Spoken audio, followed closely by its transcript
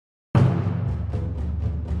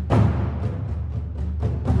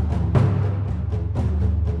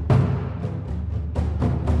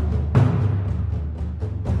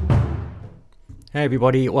Hey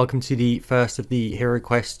everybody, welcome to the first of the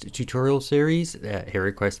HeroQuest tutorial series.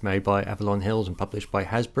 HeroQuest made by Avalon Hill and published by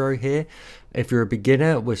Hasbro here. If you're a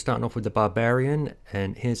beginner, we're starting off with the Barbarian,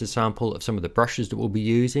 and here's a sample of some of the brushes that we'll be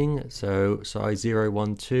using. So size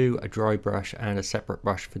 012, a dry brush and a separate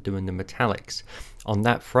brush for doing the metallics. On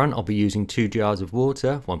that front, I'll be using 2 jars of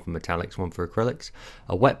water, one for metallics, one for acrylics,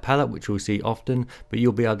 a wet palette, which we'll see often, but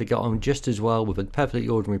you'll be able to get on just as well with a perfectly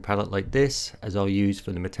ordinary palette like this, as I'll use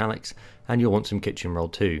for the metallics, and you'll want some kitchen roll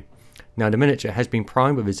too. Now the miniature has been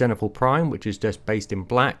primed with a Zenithal Prime, which is just based in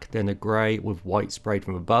black, then a grey with white sprayed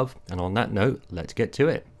from above, and on that note, let's get to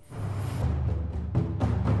it.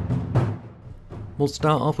 We'll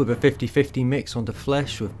start off with a 50-50 mix onto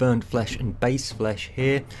flesh with burned flesh and base flesh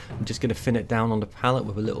here. I'm just going to thin it down on the palette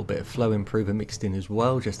with a little bit of flow improver mixed in as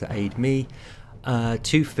well, just to aid me.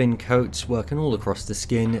 2 thin coats working all across the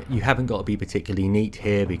skin. You haven't got to be particularly neat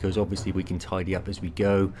here because obviously we can tidy up as we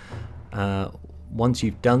go. Once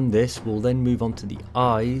you've done this, we'll then move on to the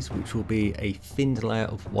eyes, which will be a thinned layer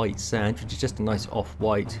of white sand, which is just a nice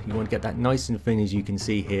off-white. You want to get that nice and thin, as you can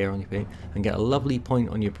see here on your thing, and get a lovely point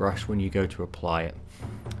on your brush when you go to apply it.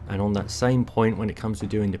 And on that same point, when it comes to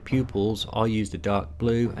doing the pupils, I'll use the dark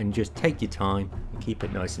blue, and just take your time and keep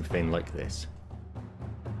it nice and thin like this.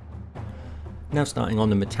 Now starting on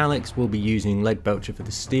the metallics, we'll be using Leadbelcher for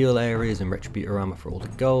the steel areas and Retributor Armour for all the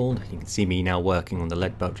gold. You can see me now working on the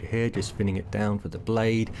Leadbelcher here, just thinning it down for the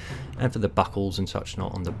blade and for the buckles and such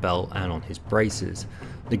not on the belt and on his braces.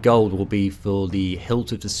 The gold will be for the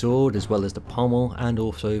hilt of the sword as well as the pommel, and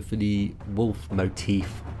also for the wolf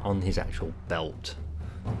motif on his actual belt.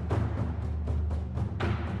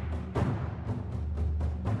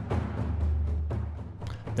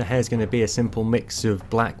 The hair is going to be a simple mix of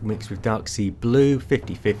black mixed with dark sea blue,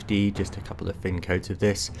 50-50, just a couple of thin coats of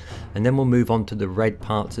this. And then we'll move on to the red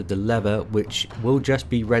parts of the leather, which will just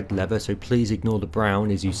be red leather, so please ignore the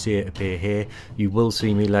brown as you see it appear here. You will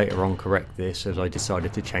see me later on correct this, as I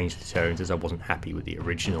decided to change the tones as I wasn't happy with the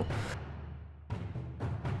original.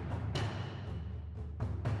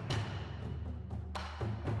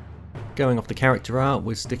 Going off the character art,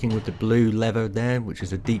 we're sticking with the blue leather there, which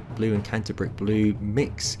is a deep blue and Cantabric Blue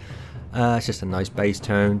mix. It's just a nice base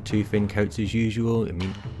tone, 2 thin coats as usual. I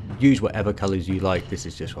mean, use whatever colours you like, this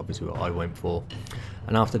is just obviously what I went for.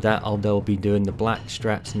 And after that, they'll be doing the black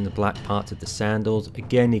straps and the black parts of the sandals.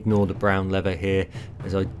 Again, ignore the brown leather here,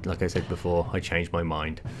 as like I said before, I changed my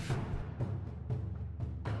mind.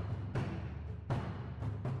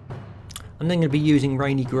 I'm then going to be using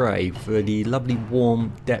Rainy Grey for the lovely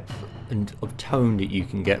warm depth and of tone that you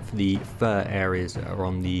can get for the fur areas that are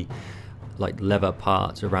on the leather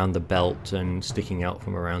parts around the belt and sticking out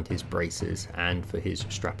from around his braces and for his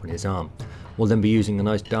strap on his arm. We'll then be using a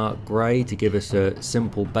nice dark grey to give us a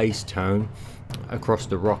simple base tone across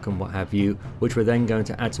the rock and what have you, which we're then going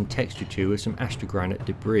to add some texture to with some astrogranite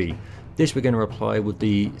debris. This we're going to apply with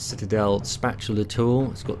the Citadel spatula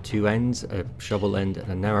tool. It's got 2 ends, a shovel end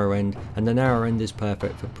and a narrow end, and the narrow end is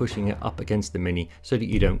perfect for pushing it up against the mini so that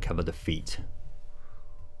you don't cover the feet.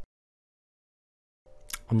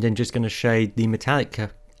 I'm then just going to shade the metallic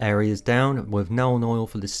areas down with Nuln Oil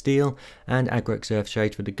for the steel and Agrax Earth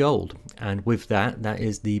Shade for the gold, and with that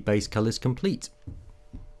is the base colours complete.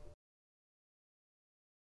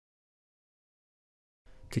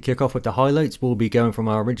 To kick off with the highlights, we'll be going from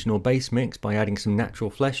our original base mix by adding some natural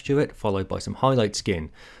flesh to it, followed by some highlight skin.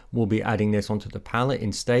 We'll be adding this onto the palette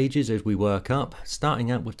in stages as we work up, starting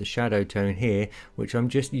out with the shadow tone here, which I'm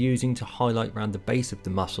just using to highlight around the base of the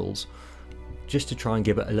muscles, just to try and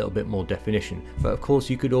give it a little bit more definition. But of course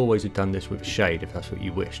you could always have done this with a shade if that's what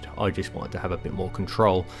you wished. I just wanted to have a bit more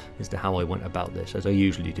control as to how I went about this, as I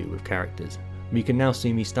usually do with characters. You can now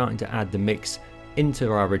see me starting to add the mix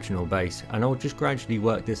into our original base, and I'll just gradually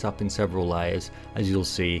work this up in several layers, as you'll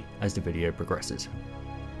see as the video progresses.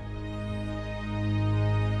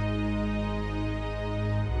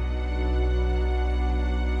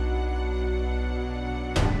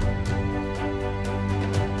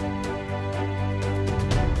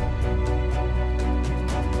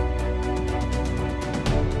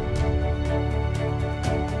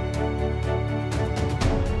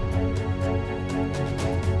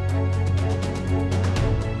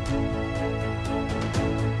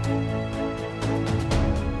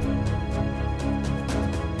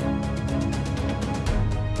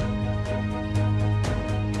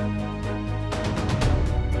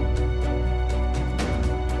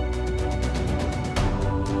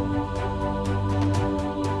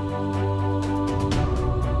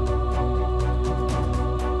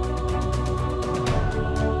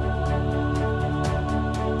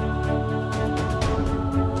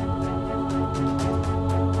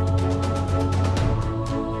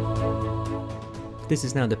 This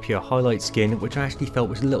is now the pure highlight skin, which I actually felt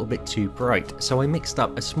was a little bit too bright, so I mixed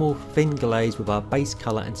up a small thin glaze with our base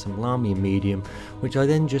colour and some Lamia medium, which I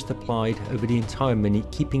then just applied over the entire mini,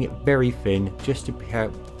 keeping it very thin, just to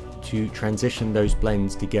help to transition those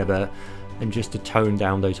blends together and just to tone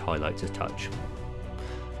down those highlights a touch.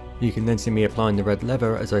 You can then see me applying the red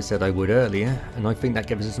leather as I said I would earlier, and I think that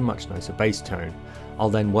gives us a much nicer base tone. I'll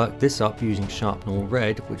then work this up using Sharpnel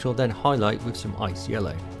Red, which I'll then highlight with some ice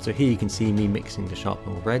yellow. So here you can see me mixing the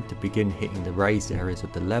Sharpnel Red to begin hitting the raised areas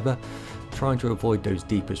of the leather, trying to avoid those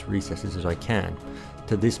deepest recesses as I can.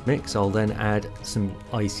 To this mix I'll then add some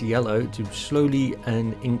ice yellow to slowly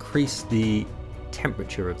and increase the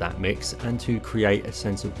temperature of that mix and to create a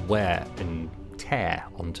sense of wear and tear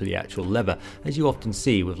onto the actual leather, as you often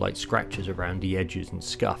see with like scratches around the edges and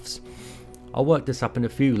scuffs. I'll work this up in a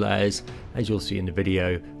few layers, as you'll see in the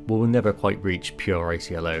video. We'll never quite reach pure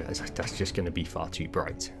ice yellow, as that's just going to be far too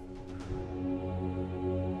bright.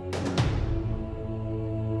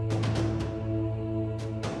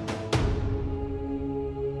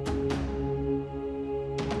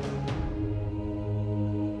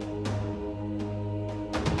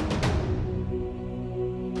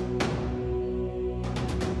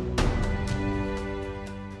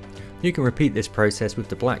 You can repeat this process with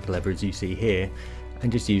the black leather as you see here,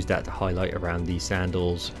 and just use that to highlight around these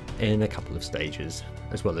sandals in a couple of stages,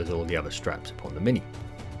 as well as all the other straps upon the mini.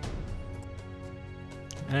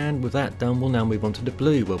 And with that done, we'll now move on to the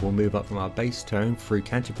blue, where we'll move up from our base tone through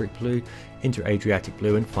Cantabric Blue into Adriatic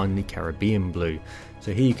Blue and finally Caribbean Blue.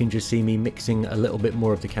 So here you can just see me mixing a little bit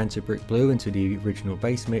more of the Cantabric Blue into the original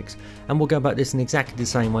base mix, and we'll go about this in exactly the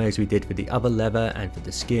same way as we did for the other leather and for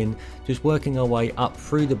the skin, just working our way up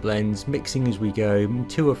through the blends, mixing as we go,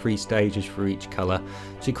 2 or 3 stages for each colour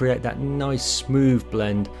to create that nice smooth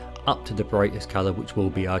blend up to the brightest colour, which will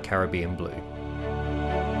be our Caribbean Blue.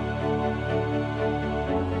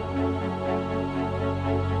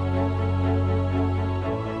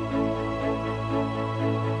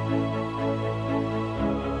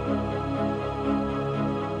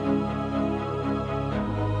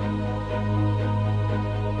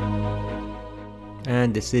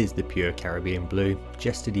 And this is the pure Caribbean Blue,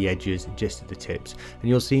 just to the edges, just to the tips, and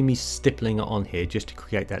you'll see me stippling it on here just to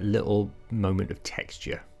create that little moment of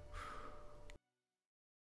texture.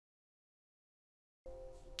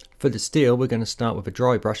 For the steel, we're going to start with a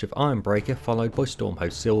dry brush of Ironbreaker followed by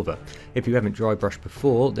Stormhost Silver. If you haven't dry brushed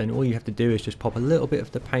before, then all you have to do is just pop a little bit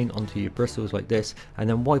of the paint onto your bristles like this, and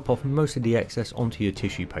then wipe off most of the excess onto your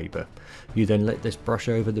tissue paper. You then let this brush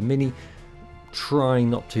over the mini, trying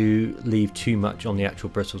not to leave too much on the actual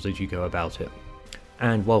bristles as you go about it.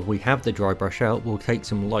 And while we have the dry brush out, we'll take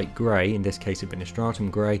some light grey, in this case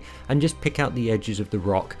Administratum Grey, and just pick out the edges of the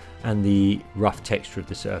rock and the rough texture of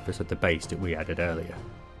the surface of the base that we added earlier.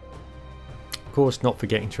 Of course, not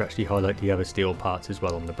forgetting to actually highlight the other steel parts as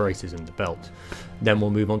well on the braces and the belt. Then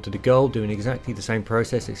we'll move on to the gold, doing exactly the same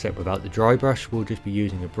process except without the dry brush. We'll just be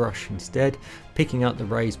using a brush instead, picking out the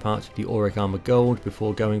raised parts of the Auric Armour Gold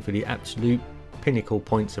before going for the absolute pinnacle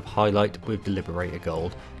points of highlight with the Liberator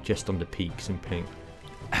Gold, just on the peaks and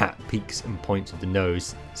points of the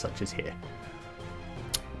nose, such as here.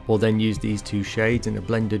 We'll then use these 2 shades in a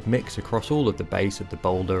blended mix across all of the base of the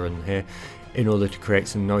boulder and here, in order to create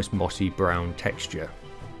some nice mossy brown texture.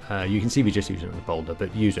 You can see we just use it on the boulder,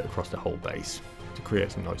 but use it across the whole base to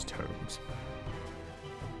create some nice tones.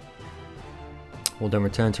 We'll then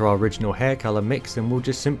return to our original hair colour mix, and we'll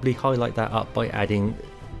just simply highlight that up by adding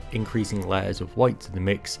increasing layers of white to the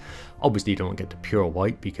mix. Obviously you don't want to get to pure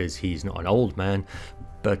white because he's not an old man,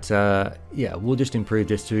 but yeah, we'll just improve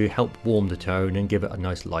this to help warm the tone and give it a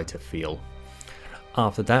nice lighter feel.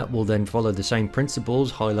 After that, we'll then follow the same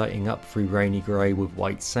principles, highlighting up through Rainy Grey with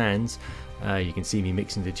White Sands. You can see me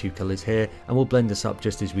mixing the 2 colours here, and we'll blend this up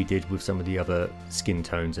just as we did with some of the other skin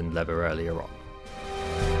tones and leather earlier on.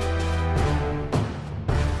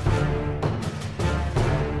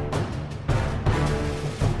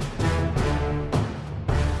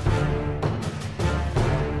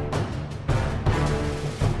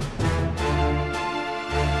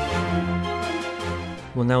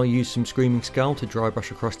 We'll now use some Screaming Skull to dry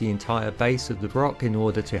brush across the entire base of the rock in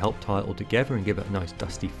order to help tie it all together and give it a nice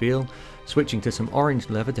dusty feel. Switching to some orange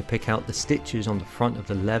leather to pick out the stitches on the front of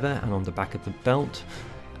the leather and on the back of the belt.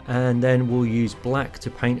 And then we'll use black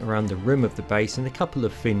to paint around the rim of the base and a couple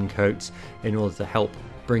of thin coats in order to help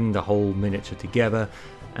bring the whole miniature together.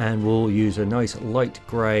 And we'll use a nice light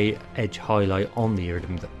grey edge highlight on the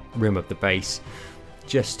rim of the base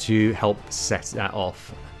just to help set that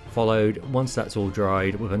off. Followed, once that's all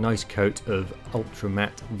dried, with a nice coat of ultra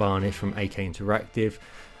matte varnish from AK Interactive,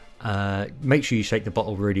 Make sure you shake the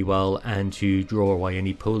bottle really well and to draw away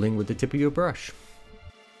any pooling with the tip of your brush.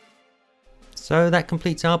 So that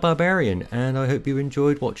completes our Barbarian, and I hope you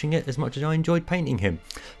enjoyed watching it as much as I enjoyed painting him.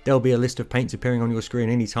 There'll be a list of paints appearing on your screen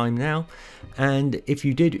anytime now, and if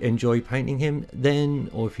you did enjoy painting him,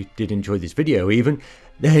 then, or if you did enjoy this video even,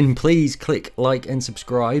 then please click like and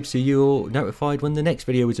subscribe so you're notified when the next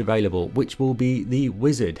video is available, which will be the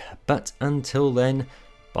Wizard. But until then,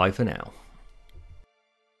 bye for now.